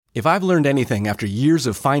If I've learned anything after years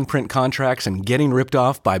of fine print contracts and getting ripped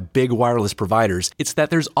off by big wireless providers, it's that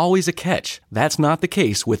there's always a catch. That's not the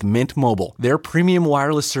case with Mint Mobile. Their premium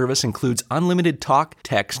wireless service includes unlimited talk,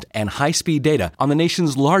 text, and high-speed data on the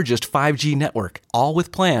nation's largest 5G network, all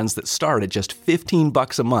with plans that start at just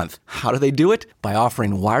 $15 a month. How do they do it? By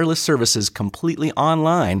offering wireless services completely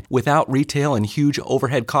online without retail and huge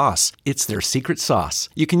overhead costs. It's their secret sauce.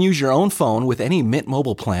 You can use your own phone with any Mint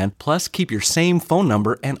Mobile plan, plus keep your same phone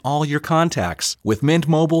number and all your contacts. With Mint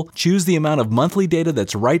Mobile, choose the amount of monthly data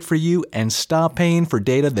that's right for you and stop paying for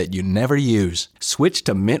data that you never use. Switch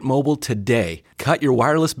to Mint Mobile today. Cut your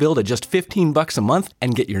wireless bill to just $15 a month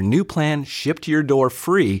and get your new plan shipped to your door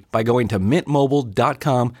free by going to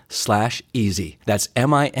mintmobile.com/easy. That's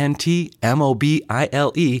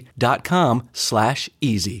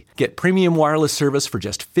MINTMOBILE.com/easy. Get premium wireless service for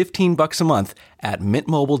just $15 a month at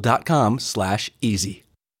mintmobile.com/easy.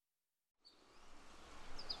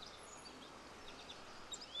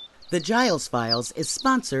 The Giles Files is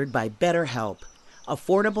sponsored by BetterHelp,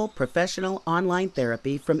 affordable professional online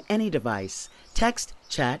therapy from any device, text,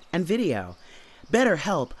 chat, and video.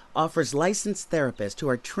 BetterHelp offers licensed therapists who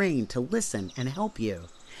are trained to listen and help you.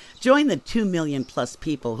 Join the 2 million plus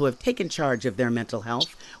people who have taken charge of their mental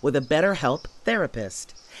health with a BetterHelp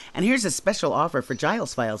therapist. And here's a special offer for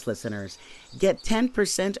Giles Files listeners. Get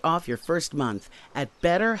 10% off your first month at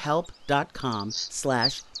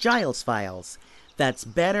betterhelp.com/Giles Files. That's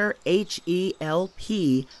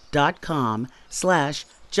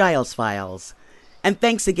betterhelp.com/Giles Files. And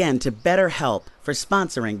thanks again to BetterHelp for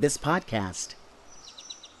sponsoring this podcast.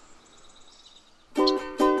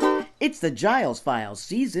 It's the Giles Files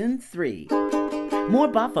Season 3. More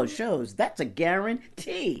Boffo shows, that's a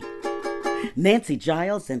guarantee. Nancy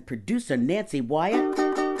Giles and producer Nancy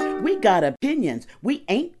Wyatt, we got opinions. We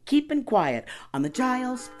ain't keeping quiet on the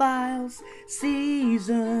Giles Files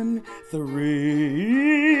Season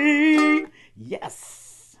 3.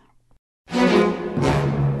 Yes.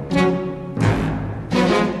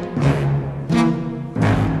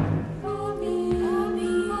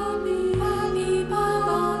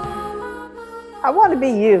 I want to be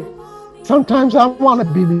you. Sometimes I want to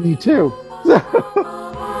be me too.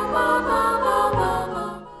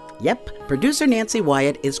 Yep, producer Nancy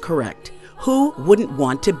Wyatt is correct. Who wouldn't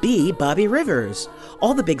want to be Bobby Rivers?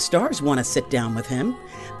 All the big stars want to sit down with him.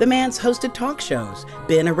 The man's hosted talk shows,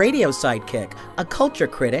 been a radio sidekick, a culture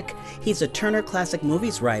critic, he's a Turner Classic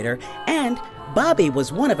Movies writer, and Bobby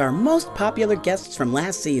was one of our most popular guests from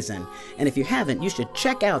last season. And if you haven't, you should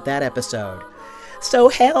check out that episode. So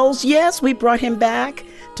hells yes, we brought him back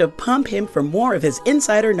to pump him for more of his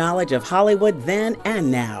insider knowledge of Hollywood then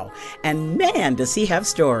and now. And man, does he have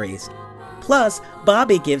stories. Plus,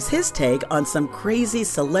 Bobby gives his take on some crazy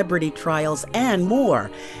celebrity trials and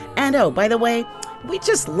more. And oh, by the way, we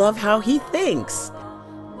just love how he thinks.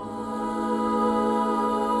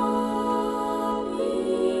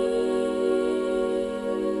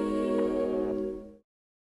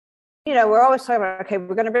 You know, we're always talking about, okay,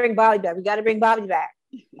 we're going to bring Bobby back. We got to bring Bobby back.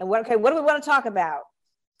 And what do we want to talk about?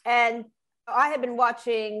 And I had been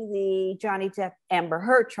watching the Johnny Depp Amber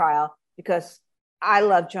Heard trial because I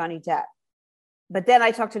love Johnny Depp. But then I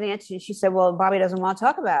talked to Nancy and she said, well, Bobby doesn't want to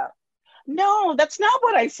talk about. No, that's not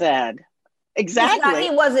what I said. Exactly. He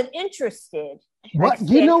wasn't interested. What?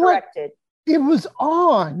 You know corrected. What? It was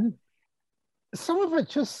on. Some of it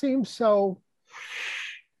just seems so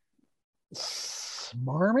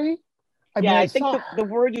smarmy. I think the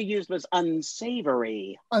word you used was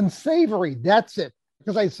unsavory. Unsavory, that's it.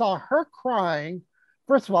 Because I saw her crying.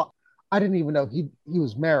 First of all, I didn't even know he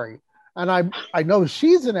was married. And I know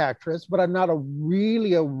she's an actress, but I'm not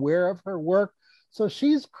really aware of her work. So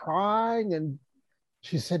she's crying and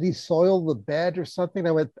she said he soiled the bed or something.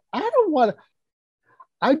 I went, I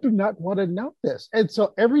do not want to know this. And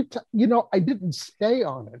so every time, I didn't stay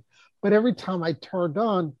on it, but every time I turned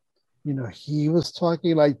on, he was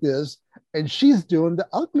talking like this and she's doing the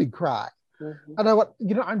ugly cry. Mm-hmm. And I went,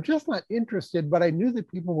 I'm just not interested, but I knew that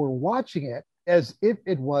people were watching it as if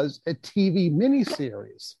it was a TV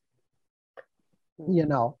miniseries.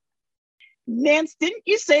 Nance, didn't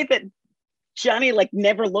you say that Johnny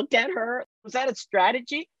never looked at her? Was that a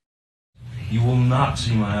strategy? You will not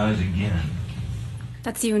see my eyes again.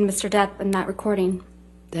 That's you and Mr. Depp in that recording.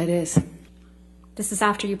 That is. This is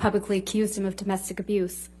after you publicly accused him of domestic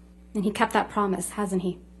abuse. And he kept that promise, hasn't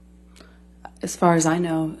he? As far as I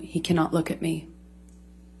know, he cannot look at me.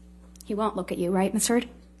 He won't look at you, right, Miss Heard?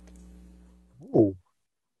 Oh,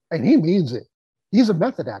 and he means it. He's a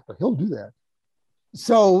method actor. He'll do that.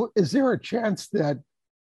 So is there a chance that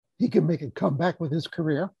he can make a comeback with his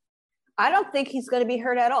career? I don't think he's going to be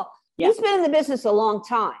hurt at all. Yeah. He's been in the business a long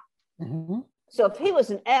time. Mm-hmm. So if he was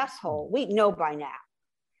an asshole, we'd know by now.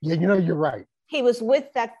 Yeah, you know, you're right. He was with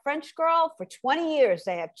that French girl for 20 years.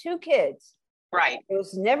 They have 2 kids. Right. There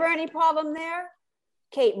was never any problem there.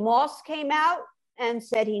 Kate Moss came out and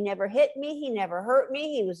said he never hit me. He never hurt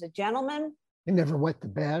me. He was a gentleman. He never went to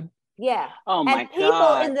bed. Yeah. Oh my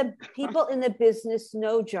God. People in the business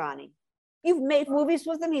know Johnny. You've made movies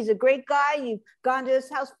with him. He's a great guy. You've gone to his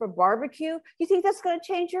house for barbecue. You think that's going to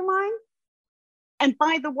change your mind? And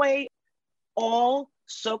by the way, all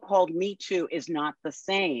so-called Me Too is not the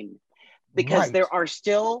same, because there are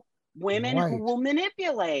still women who will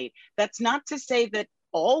manipulate. That's not to say that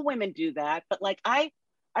all women do that, but like I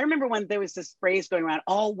remember when there was this phrase going around,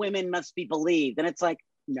 all women must be believed. And it's like,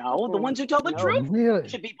 no, the ones who tell the truth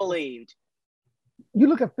should be believed. You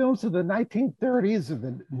look at films of the 1930s and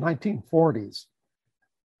the 1940s,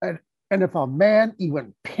 and if a man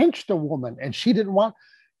even pinched a woman and she didn't want,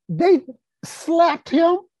 they slapped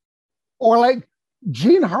him, or like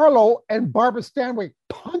Jean Harlow and Barbara Stanwyck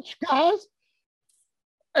punch guys,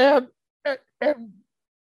 and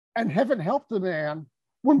heaven help the man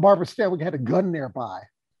when Barbara Stanwyck had a gun nearby.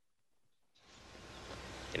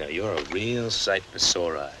 You know, you're a real sight for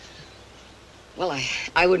sore eyes. Well,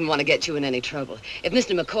 I wouldn't want to get you in any trouble. If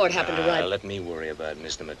Mr. McCord happened to ride... Let me worry about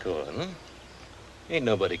Mr. McCord, huh? Ain't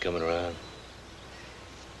nobody coming around.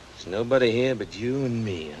 There's nobody here but you and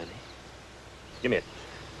me, honey. Give me it.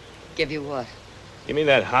 Give you what? Give me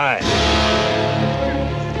that hide.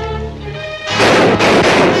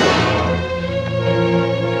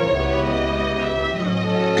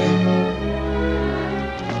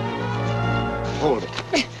 Hold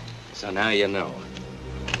it. So now you know.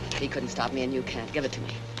 He couldn't stop me and you can't. Give it to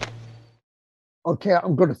me. Okay,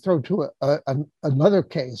 I'm going to throw to another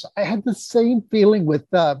case. I had the same feeling with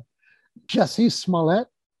Jussie Smollett.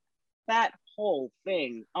 That whole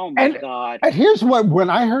thing. Oh my God. And here's what,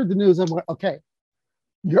 when I heard the news, I'm like, okay,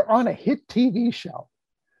 you're on a hit TV show.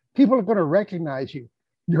 People are going to recognize you.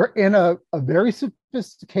 You're in a very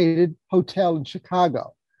sophisticated hotel in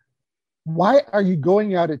Chicago. Why are you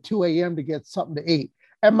going out at 2 a.m. to get something to eat?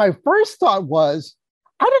 And my first thought was,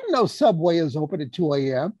 I didn't know Subway is open at 2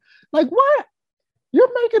 a.m. Like, what?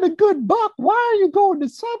 You're making a good buck. Why are you going to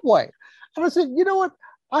Subway? And I said, you know what?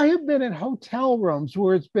 I have been in hotel rooms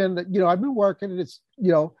where it's been, I've been working and it's,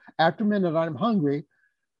 after midnight, I'm hungry.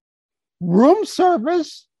 Room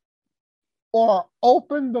service or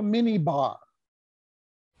open the mini bar.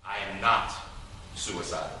 I am not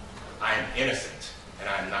suicidal. I am innocent, and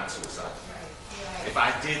I am not suicidal. If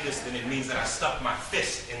I did this, then it means that I stuck my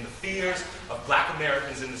fist in the fears of Black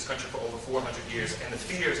Americans in this country for over 400 years and the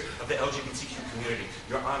fears of the LGBTQ community.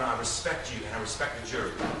 Your Honor, I respect you and I respect the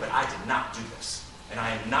jury, but I did not do this. And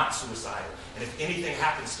I am not suicidal. And if anything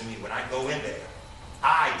happens to me when I go in there,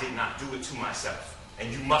 I did not do it to myself.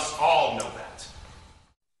 And you must all know that.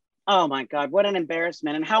 Oh my God, what an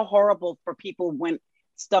embarrassment. And how horrible for people when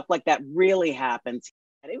stuff like that really happens.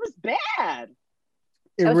 It was bad.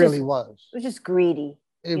 It really was. It was just greedy,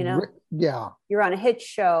 yeah. You're on a hit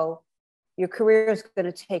show. Your career is going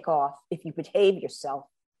to take off if you behave yourself.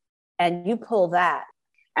 And you pull that.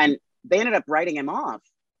 And they ended up writing him off.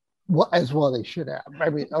 Well, as well they should have. I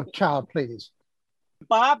mean, child, please.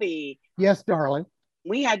 Bobby. Yes, darling.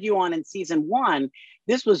 We had you on in season 1.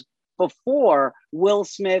 This was before Will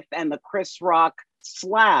Smith and the Chris Rock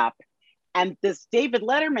slap. And this David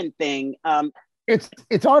Letterman thing.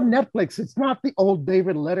 It's on Netflix. It's not the old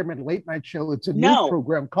David Letterman late night show. It's a new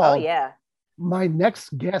program called My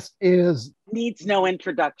Next Guest Is... Needs no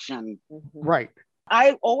introduction. Right.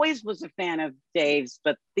 I always was a fan of Dave's,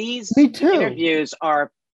 but these interviews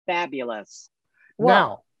are fabulous.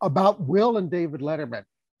 Now, about Will and David Letterman.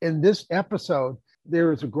 In this episode,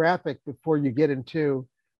 there is a graphic before you get into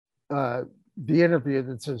the interview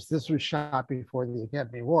that says this was shot before the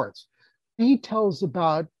Academy Awards. He tells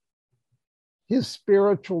about his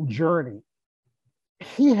spiritual journey.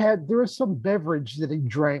 There was some beverage that he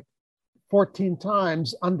drank 14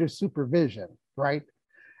 times under supervision, right?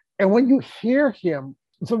 And when you hear him,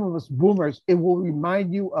 some of us boomers, it will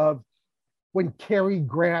remind you of when Cary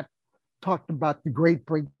Grant talked about the great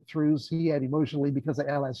breakthroughs he had emotionally because of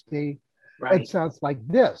LSD. Right. It sounds like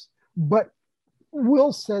this. But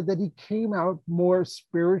Will said that he came out more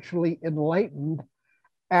spiritually enlightened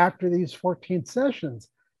after these 14 sessions.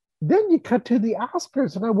 Then you cut to the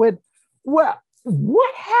Oscars and I went, well,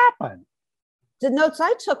 what happened? The notes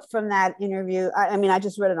I took from that interview, I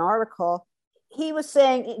just read an article. He was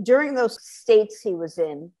saying during those states he was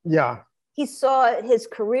in, he saw his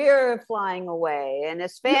career flying away and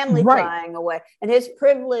his family flying away and his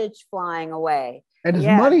privilege flying away. And his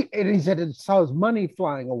money, and he said he saw his money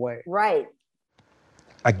flying away. Right.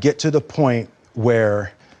 I get to the point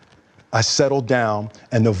where I settle down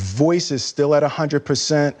and the voice is still at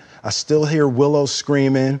 100%. I still hear Willow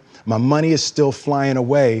screaming. My money is still flying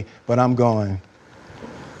away, but I'm going.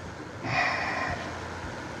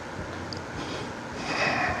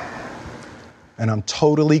 And I'm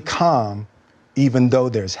totally calm, even though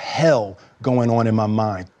there's hell going on in my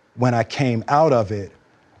mind. When I came out of it,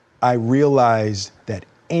 I realized that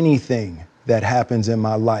anything that happens in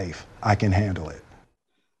my life, I can handle it.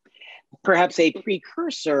 Perhaps a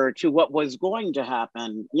precursor to what was going to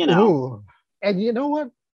happen, you know. Ooh. And you know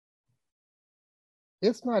what?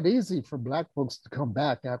 It's not easy for Black folks to come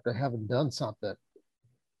back after having done something.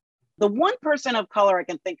 The one person of color I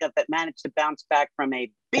can think of that managed to bounce back from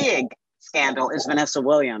a big scandal is Vanessa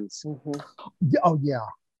Williams. Mm-hmm. Oh, yeah.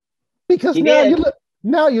 Because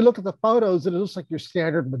now you look at the photos and it looks like your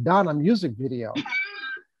standard Madonna music video.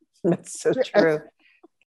 That's so true.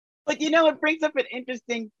 But you know, it brings up an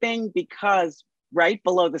interesting thing because right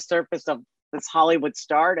below the surface of this Hollywood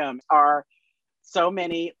stardom are so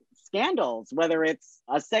many scandals, whether it's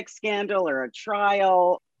a sex scandal or a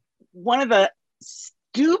trial. One of the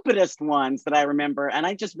stupidest ones that I remember, and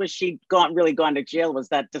I just wish she'd really gone to jail, was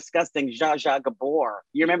that disgusting Zsa Zsa Gabor.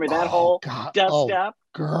 You remember that whole dust up?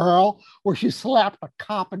 Girl, where she slapped a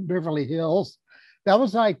cop in Beverly Hills. That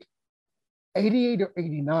was like 88 or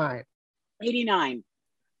 89. 89.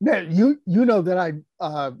 Now, you know that I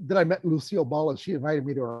met Lucille Ball and she invited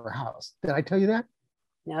me to her house. Did I tell you that?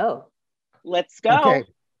 No. Let's go. Okay.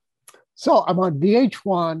 So I'm on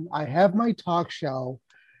VH1. I have my talk show,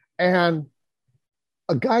 and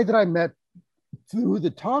a guy that I met through the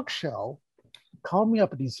talk show called me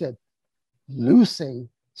up and he said, Lucy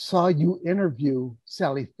saw you interview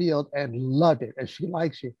Sally Field and loved it, and she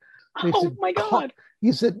likes you. So said, my God.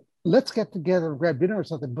 He said, let's get together and grab dinner or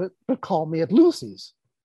something, but call me at Lucy's.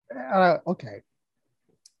 Okay.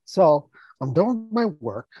 So I'm doing my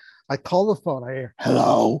work. I call the phone. I hear,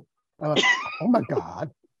 hello. Oh my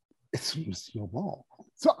God, it's Lucille Ball.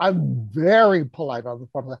 So I'm very polite on the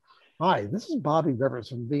phone. Hi, this is Bobby Rivers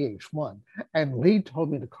from VH1. And Lee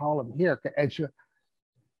told me to call him here. And she,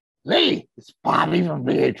 Lee, it's Bobby from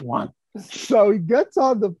VH1. So he gets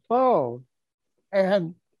on the phone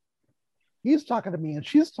and he's talking to me and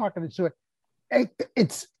she's talking to it.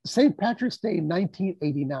 It's St. Patrick's Day,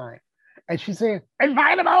 1989. And she's saying,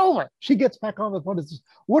 invite him over. She gets back on the phone and says,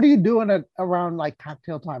 what are you doing around like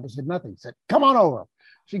cocktail time? I said, nothing. She said, come on over.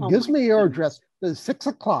 She gives me your address. It's 6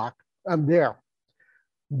 o'clock. I'm there.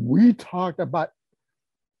 We talked about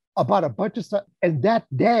a bunch of stuff. And that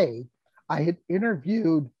day, I had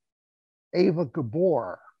interviewed Ava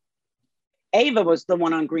Gabor. Ava was the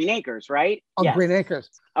one on Green Acres, right? On Green Acres.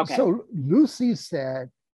 Okay. So Lucy said,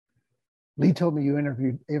 Lee told me you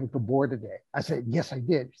interviewed Ava Gabor today. I said, yes, I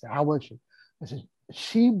did. She said, how was she? I said,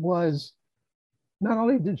 she was, not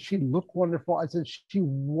only did she look wonderful, I said, she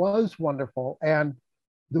was wonderful. And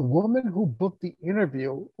the woman who booked the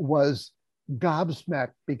interview was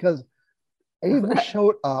gobsmacked because Ava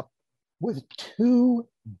showed up with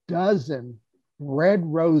 24 red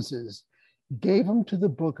roses, gave them to the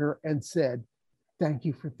booker and said, thank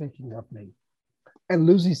you for thinking of me. And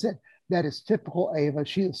Lucy said, that is typical Ava.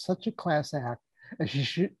 She is such a class act and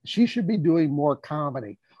she should be doing more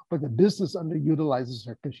comedy, but the business underutilizes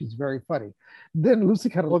her because she's very funny. Then Lucy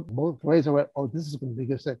kind of looked both ways. I went, oh, this is going to be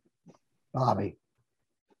good. I said, Bobby,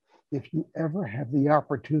 if you ever have the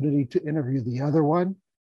opportunity to interview the other one,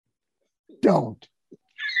 don't.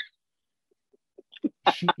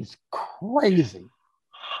 She is crazy.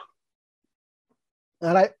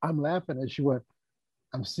 And I'm laughing and she went,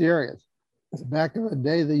 I'm serious. Back in the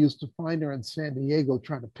day, they used to find her in San Diego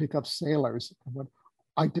trying to pick up sailors. I went,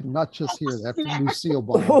 I did not just hear that from Lucille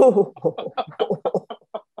Ball.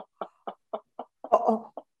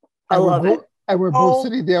 I love it. And we're both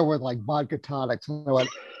sitting there with like vodka tonics. And I went,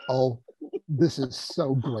 oh, this is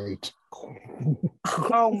so great.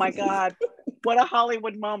 Oh my God. What a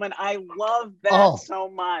Hollywood moment. I love that so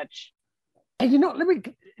much. And you know, let me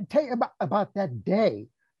tell you about that day.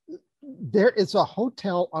 There is a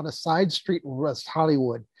hotel on a side street in West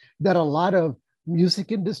Hollywood that a lot of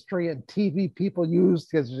music industry and TV people use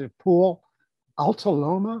because there's a pool, Alta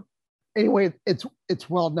Loma. Anyway, it's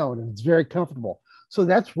well known and it's very comfortable. So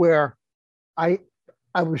that's where I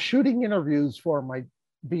was shooting interviews for my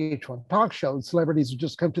VH1 talk show, and celebrities would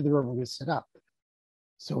just come to the room and we sit up.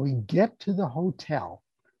 So we get to the hotel,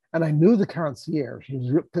 and I knew the concierge.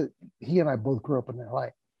 He and I both grew up in LA.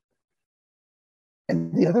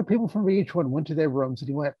 And the other people from VH1 went to their rooms and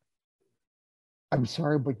he went, I'm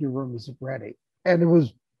sorry, but your room isn't ready. And it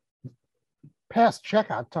was past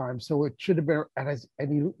checkout time, so it should have been.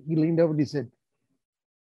 And he leaned over and he said,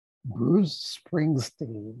 Bruce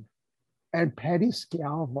Springsteen and Patti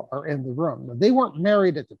Scialva are in the room. Now, they weren't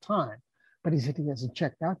married at the time, but he said he hasn't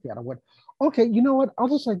checked out yet. I went, okay, you know what? I'll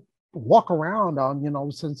just like walk around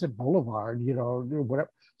on, Sunset Boulevard, whatever.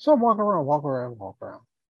 So I walk around,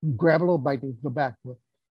 grab a little bite and go back. But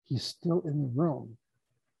he's still in the room.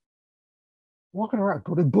 Walking around,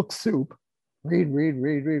 go to Book Soup, read.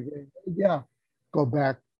 Yeah, go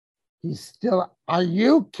back. He's still, are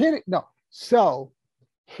you kidding? No. So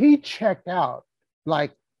he checked out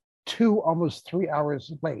like 2, almost 3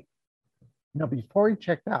 hours late. Now, before he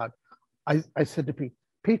checked out, I said to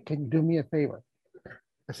Pete, can you do me a favor?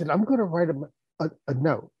 I said, I'm going to write him a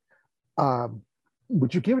note.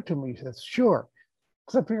 Would you give it to me? He says, sure.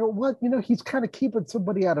 Because I figured, he's kind of keeping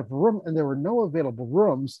somebody out of a room and there were no available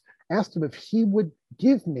rooms. Asked him if he would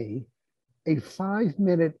give me a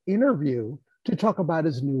 5-minute interview to talk about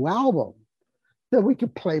his new album that we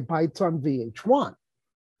could play bites on VH1.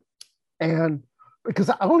 And because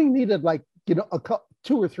I only needed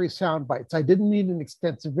 2 or 3 sound bites. I didn't need an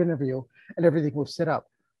extensive interview and everything was set up.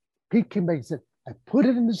 Pete came back and said, I put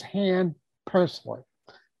it in his hand personally.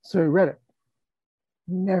 So he read it.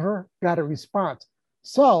 Never got a response.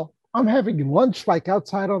 So I'm having lunch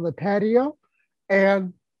outside on the patio,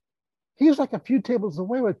 and he's a few tables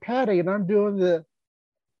away with Patty, and I'm doing the,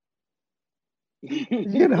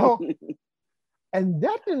 and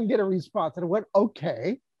that didn't get a response. And I went,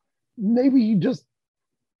 okay, maybe he just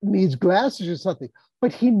needs glasses or something.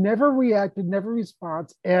 But he never reacted, never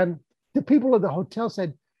response. And the people at the hotel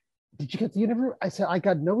said, did you get the interview? I said, I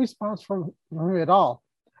got no response from him at all.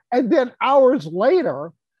 And then hours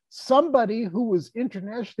later, somebody who was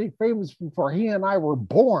internationally famous before he and I were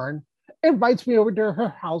born invites me over to her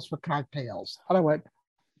house for cocktails. And I went,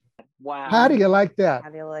 wow. How do you like that? How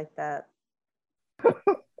do you like that?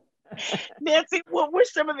 Nancy, what were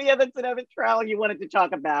some of the others in the trial you wanted to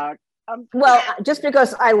talk about? Well, just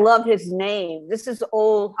because I love his name. This is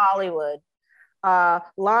old Hollywood.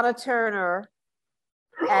 Lana Turner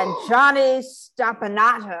and Johnny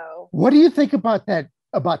Stompanato. What do you think about that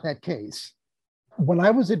case? When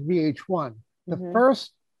I was at VH1, the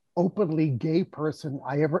first openly gay person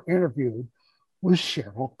I ever interviewed was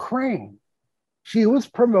Cheryl Crane. She was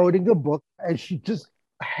promoting a book and she just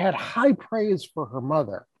had high praise for her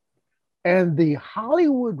mother. And the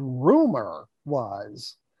Hollywood rumor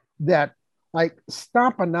was that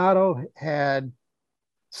Stompanato had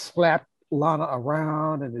slapped Lana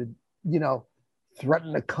around and,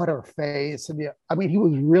 threatened to cut her face. And he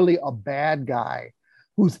was really a bad guy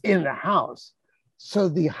who's in the house. So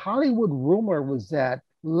the Hollywood rumor was that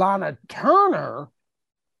Lana Turner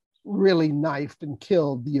really knifed and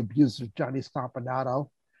killed the abusive Johnny Stompanato.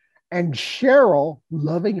 And Cheryl,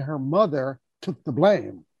 loving her mother, took the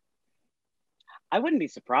blame. I wouldn't be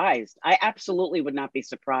surprised. I absolutely would not be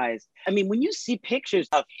surprised. When you see pictures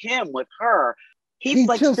of him with her, he's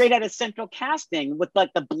straight out of Central Casting with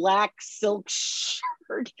the black silk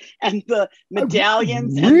shirt and the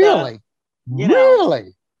medallions. Really?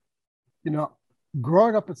 Really?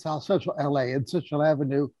 Growing up in South Central LA, in Central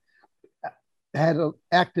Avenue, had an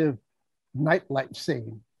active nightlife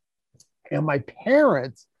scene. And my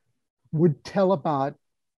parents would tell about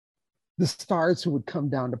the stars who would come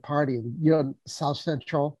down to party in South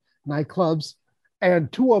Central nightclubs.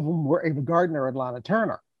 And 2 of them were Ava Gardner and Lana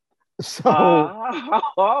Turner. So,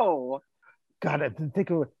 God, I didn't think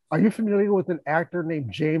of it. Are you familiar with an actor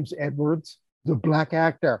named James Edwards, the black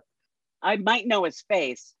actor? I might know his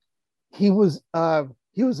face. He was in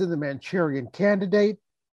The Manchurian Candidate.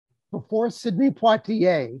 Before Sidney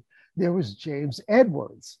Poitier, there was James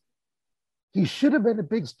Edwards. He should have been a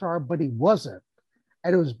big star, but he wasn't.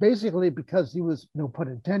 And it was basically because he was, no pun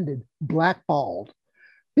intended, blackballed,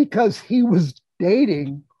 because he was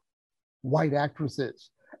dating white actresses.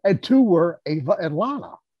 And 2 were Ava and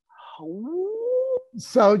Lana.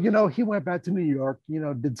 So, he went back to New York,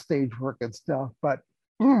 did stage work and stuff. But,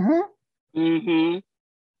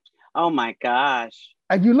 oh my gosh.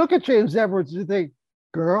 And you look at James Edwards, you think,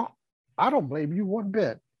 girl, I don't blame you one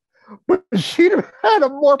bit. But she'd have had a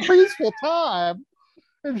more peaceful time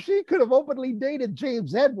if she could have openly dated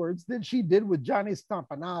James Edwards than she did with Johnny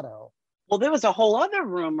Stompanato. Well, there was a whole other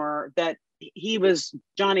rumor that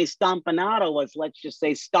Johnny Stompanato was, let's just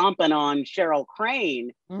say, stomping on Cheryl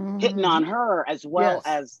Crane, hitting on her as well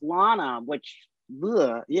as Lana, which,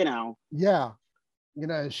 Yeah.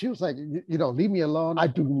 She was like, leave me alone. I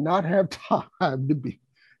do not have time to be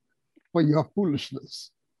for your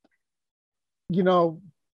foolishness.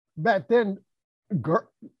 Back then,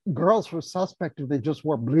 girls were suspect if they just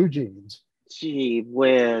wore blue jeans. Gee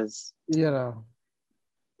whiz.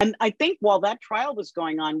 And I think while that trial was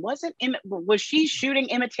going on, was she shooting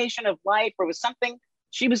Imitation of Life, or was something?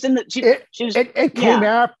 She was in the. It came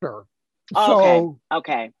after. So,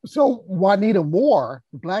 okay. So Juanita Moore,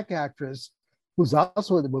 the black actress, who's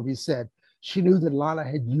also in the movie, said she knew that Lana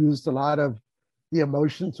had used a lot of the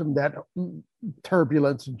emotions from that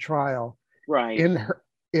turbulence and trial, right, in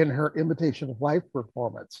her Imitation of Life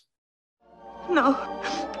performance. No,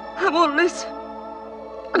 I won't listen.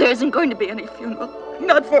 There isn't going to be any funeral.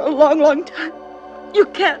 Not for a long, long time. You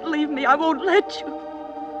can't leave me. I won't let you.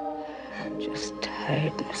 I'm just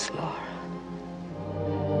tired, Miss Laura.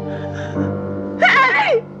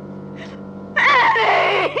 Annie!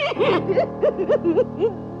 Annie!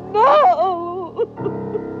 No!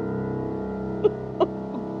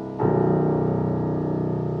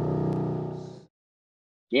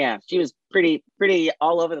 Yeah, she was pretty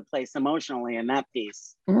all over the place emotionally in that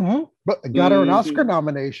piece. Mm-hmm. But got her an Oscar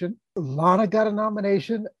nomination. Lana got a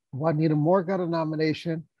nomination. Juanita Moore got a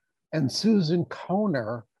nomination. And Susan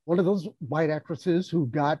Kohner, one of those white actresses who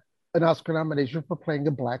got an Oscar nomination for playing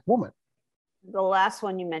a black woman. The last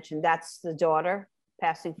one you mentioned, that's the daughter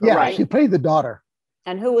passing for white. She played the daughter.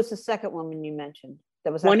 And who was the second woman you mentioned?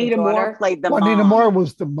 That was Juanita Moore played the Juanita mom. Moore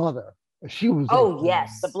was the mother. She was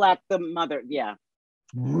yes, the mother. Yeah,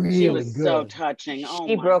 really she was good. So touching.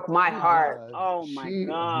 She broke my heart. Oh my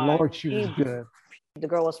God, Lord, she was good. The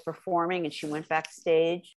girl was performing, and she went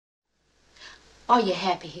backstage. Are you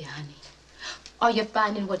happy here, honey? Are you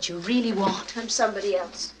finding what you really want? I'm somebody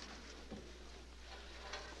else.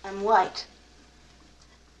 I'm white.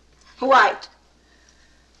 White.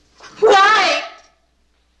 White!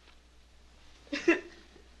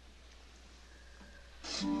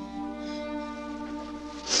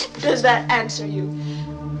 Does that answer you?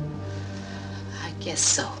 I guess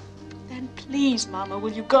so. Then please, Mama,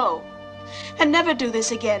 will you go? And never do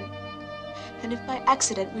this again. And if by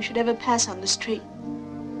accident we should ever pass on the street,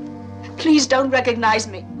 please don't recognize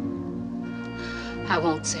me. I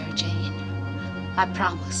won't, Sarah Jane. I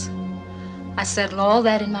promise. I settled all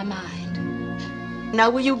that in my mind.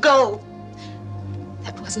 Now will you go?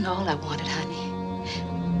 That wasn't all I wanted, honey.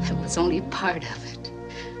 That was only a part of it.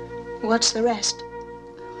 What's the rest?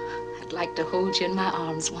 I'd like to hold you in my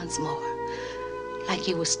arms once more, like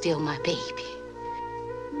you were still my baby.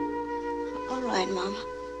 All right, Mama.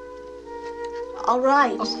 All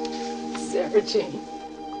right. Oh, Sarah Jane.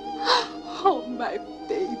 Oh, my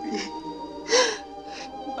baby.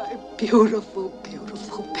 My beautiful,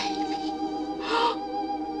 beautiful baby.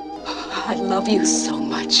 I love you so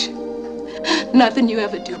much. Nothing you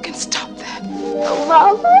ever do can stop that. Oh,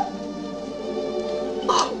 Mama.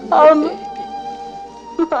 Oh, Mama.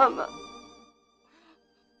 Mama.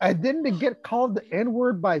 I didn't get called the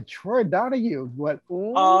N-word by Troy Donahue. What?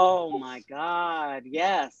 Oh my God!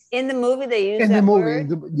 Yes. In the movie, they use in that the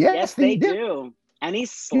movie. word? Yes, they did. do. And he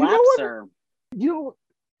slaps her. You know,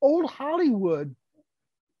 old Hollywood,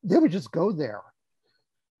 they would just go there.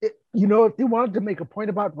 You know, if they wanted to make a point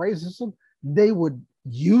about racism, they would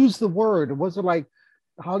use the word. It wasn't like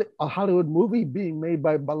a Hollywood movie being made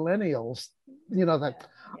by millennials. You know, that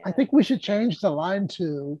I think we should change the line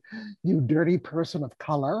to "you dirty person of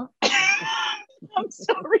color." I'm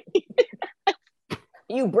sorry.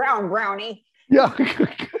 You brown brownie. Yeah.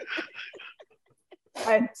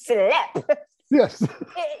 Slap. Yes.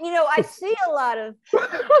 You know, I see a lot of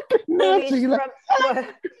movies Nancy, from.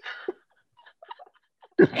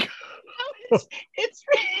 It's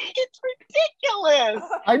ridiculous.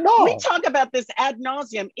 I know. We talk about this ad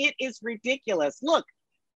nauseum. It is ridiculous. Look,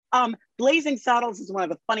 Blazing Saddles is one of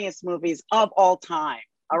the funniest movies of all time.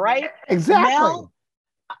 All right. Exactly.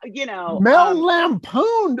 Mel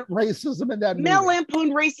lampooned racism in that movie. Mel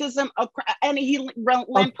lampooned racism, and he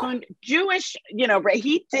lampooned Jewish.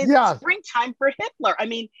 He did Springtime for Hitler. I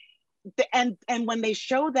mean, and when they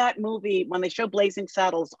show that movie, when they show Blazing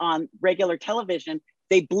Saddles on regular television,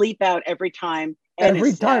 they bleep out every time.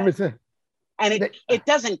 Every time it's a. And it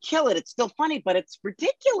doesn't kill it. It's still funny, but it's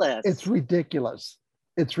ridiculous. It's ridiculous.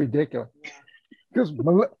 It's ridiculous. Because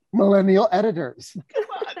millennial editors. Come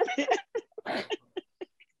on.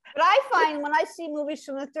 But I find when I see movies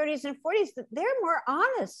from the 30s and 40s that they're more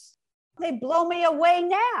honest. They blow me away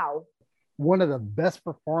now. One of the best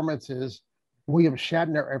performances William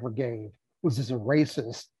Shatner ever gave was as a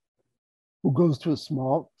racist who goes to a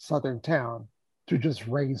small southern town to just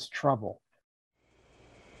raise trouble.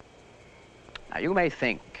 Now, you may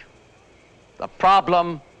think the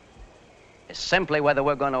problem is simply whether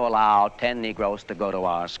we're going to allow 10 Negroes to go to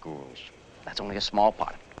our schools. That's only a small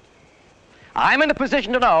part of it. I'm in a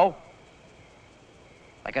position to know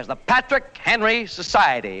because the Patrick Henry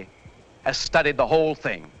Society has studied the whole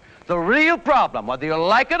thing. The real problem, whether you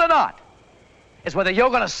like it or not, is whether you're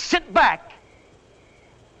going to sit back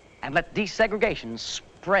and let desegregation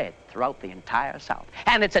spread throughout the entire South.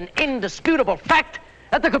 And it's an indisputable fact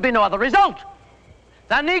that there could be no other result.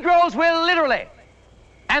 The Negroes will literally,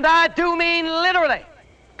 and I do mean literally,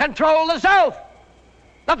 control the South.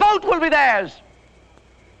 The vote will be theirs.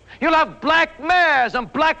 You'll have black mayors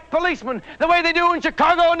and black policemen the way they do in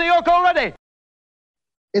Chicago and New York already.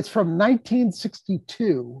 It's from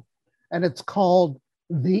 1962, and it's called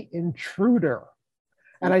The Intruder.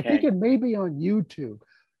 And I think it may be on YouTube.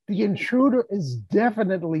 The Intruder is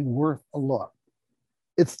definitely worth a look.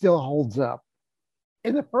 It still holds up.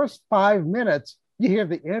 In the first 5 minutes, you hear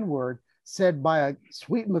the N-word said by a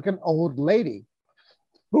sweet-looking old lady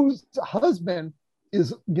whose husband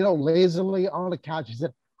is, lazily on the couch. He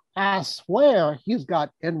said, I swear he's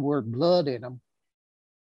got N-word blood in him.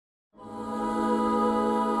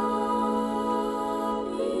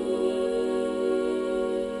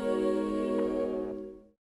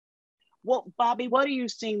 Well, Bobby, what are you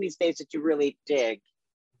seeing these days that you really dig?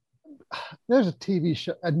 There's a TV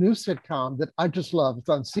show, a new sitcom that I just love. It's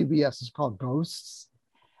on CBS. It's called Ghosts.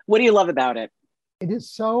 What do you love about it? It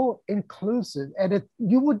is so inclusive, and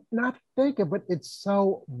you would not think of it. It's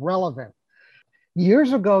so relevant.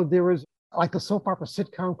 Years ago, there was like a soap opera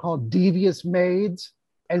sitcom called Devious Maids,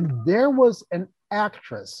 and there was an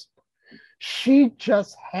actress. She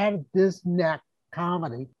just had this knack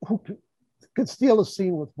comedy who could steal a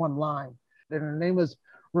scene with one line. And her name is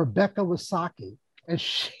Rebecca Wasaki. And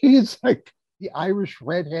she's like the Irish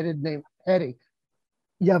redheaded named Hetty.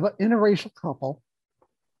 You have an interracial couple.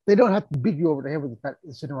 They don't have to beat you over the head with the fact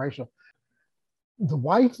it's interracial. The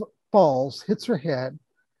wife falls, hits her head,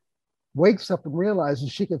 wakes up and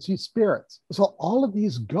realizes she can see spirits. So all of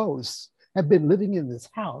these ghosts have been living in this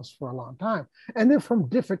house for a long time. And they're from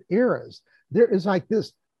different eras. There is like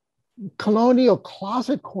this colonial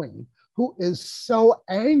closet queen who is so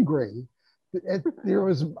angry. There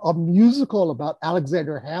was a musical about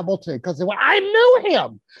Alexander Hamilton because they went, I knew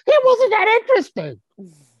him. He wasn't that interesting.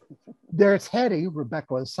 There's Hetty,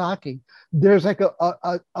 Rebecca Wasaki. There's like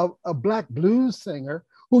a black blues singer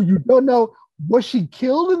who you don't know, was she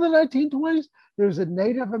killed in the 1920s? There's a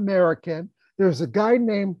Native American. There's a guy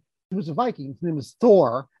named, he was a Viking, his name is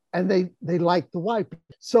Thor, and they like the white.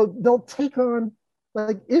 So they'll take on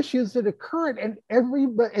like issues that are current, and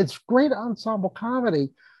it's great ensemble comedy.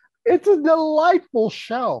 It's a delightful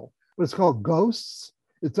show. It's called Ghosts.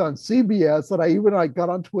 It's on CBS, and I got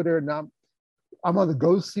on Twitter, and I'm on the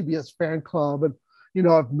Ghost CBS fan club, and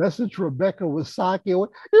I've messaged Rebecca Wasaki. You're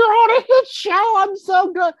on a hit show. I'm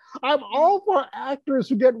so good. I'm all for actors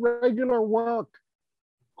who get regular work.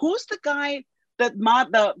 Who's the guy? The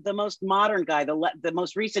most modern guy, the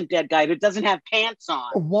most recent dead guy who doesn't have pants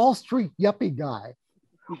on. A Wall Street yuppie guy.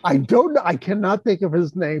 I don't know. I cannot think of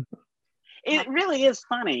his name. It really is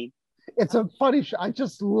funny. It's a funny show. I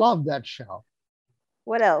just love that show.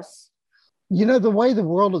 What else? The way the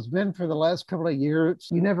world has been for the last couple of years,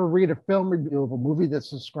 you never read a film review of a movie that's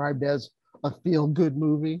described as a feel-good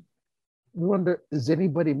movie. You wonder, is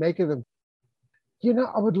anybody making them?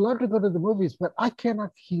 I would love to go to the movies, but I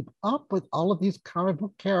cannot keep up with all of these comic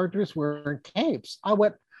book characters wearing capes. I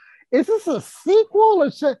went, is this a sequel?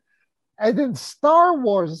 And then Star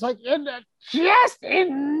Wars, it's like, just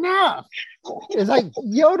enough. It's like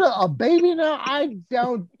Yoda, a baby now? I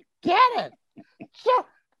don't get it. So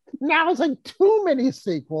now it's like too many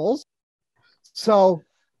sequels. So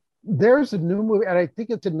there's a new movie, and I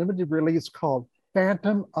think it's a limited release called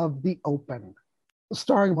Phantom of the Open,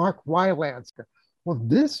 starring Mark Rylance. Well,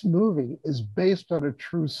 this movie is based on a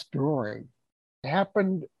true story. It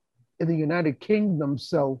happened in the United Kingdom,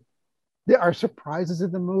 so there are surprises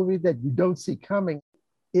in the movie that you don't see coming.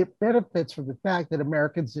 It benefits from the fact that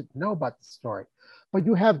Americans didn't know about the story. But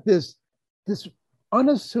you have this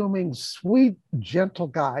unassuming, sweet, gentle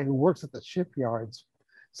guy who works at the shipyards.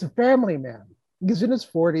 He's a family man. He's in his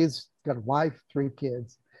 40s, got a wife, 3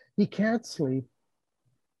 kids. He can't sleep,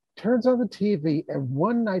 turns on the TV, and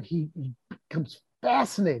one night he becomes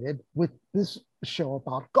fascinated with this show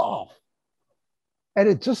about golf. And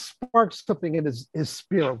it just sparks something in his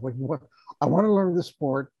spirit. I want to learn the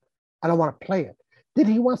sport and I want to play it. Then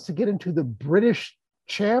he wants to get into the British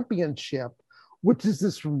Championship, which is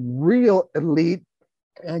this real elite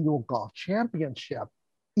annual golf championship.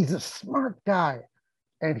 He's a smart guy.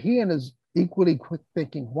 And he and his equally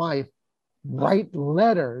quick-thinking wife write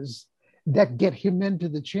letters that get him into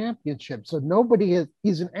the championship. So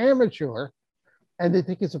he's an amateur, and they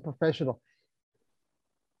think he's a professional.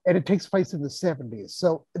 And it takes place in the 70s.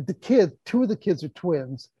 So two of the kids are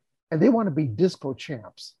twins, and they want to be disco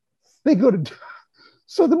champs. They go to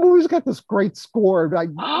So the movie's got this great score, like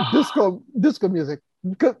disco music.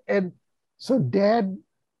 And so Dad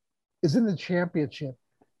is in the championship,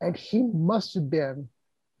 and he must have been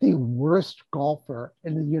the worst golfer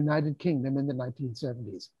in the United Kingdom in the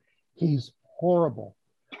 1970s. He's horrible.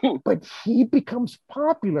 But he becomes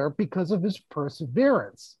popular because of his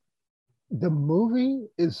perseverance. The movie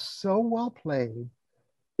is so well played.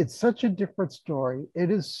 It's such a different story.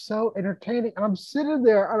 It is so entertaining. And I'm sitting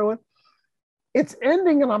there, I went, it's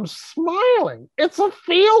ending and I'm smiling. It's a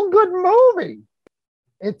feel-good movie.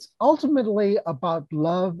 It's ultimately about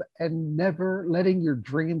love and never letting your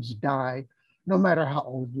dreams die, no matter how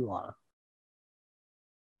old you are.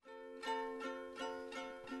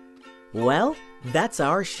 Well, that's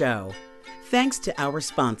our show. Thanks to our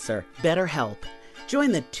sponsor, BetterHelp.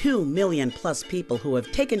 Join the 2 million plus people who have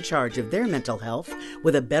taken charge of their mental health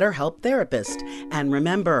with a BetterHelp therapist. And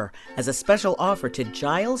remember, as a special offer to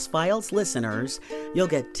Giles Files listeners, you'll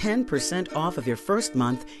get 10% off of your first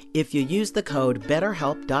month if you use the code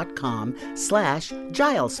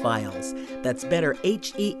BetterHelp.com/GilesFiles. That's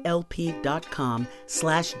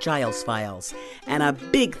BetterHelp.com/GilesFiles. And a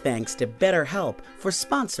big thanks to BetterHelp for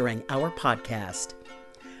sponsoring our podcast.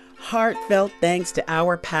 Heartfelt thanks to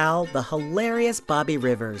our pal, the hilarious Bobby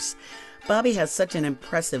Rivers. Bobby has such an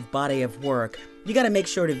impressive body of work. You got to make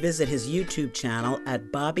sure to visit his YouTube channel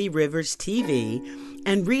at Bobby Rivers TV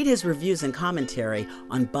and read his reviews and commentary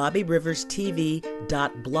on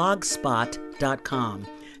BobbyRiversTV.blogspot.com.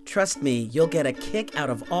 Trust me, you'll get a kick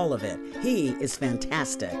out of all of it. He is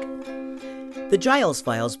fantastic. The Giles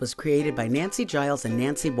Files was created by Nancy Giles and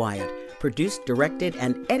Nancy Wyatt, produced, directed,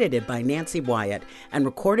 and edited by Nancy Wyatt, and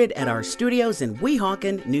recorded at our studios in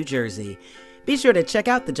Weehawken, New Jersey. Be sure to check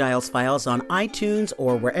out the Giles Files on iTunes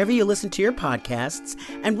or wherever you listen to your podcasts,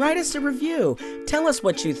 and write us a review. Tell us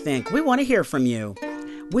what you think. We want to hear from you.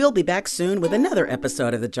 We'll be back soon with another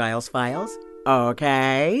episode of the Giles Files.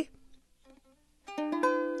 Okay?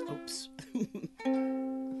 Oops.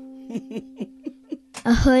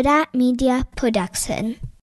 A Huda Media Production.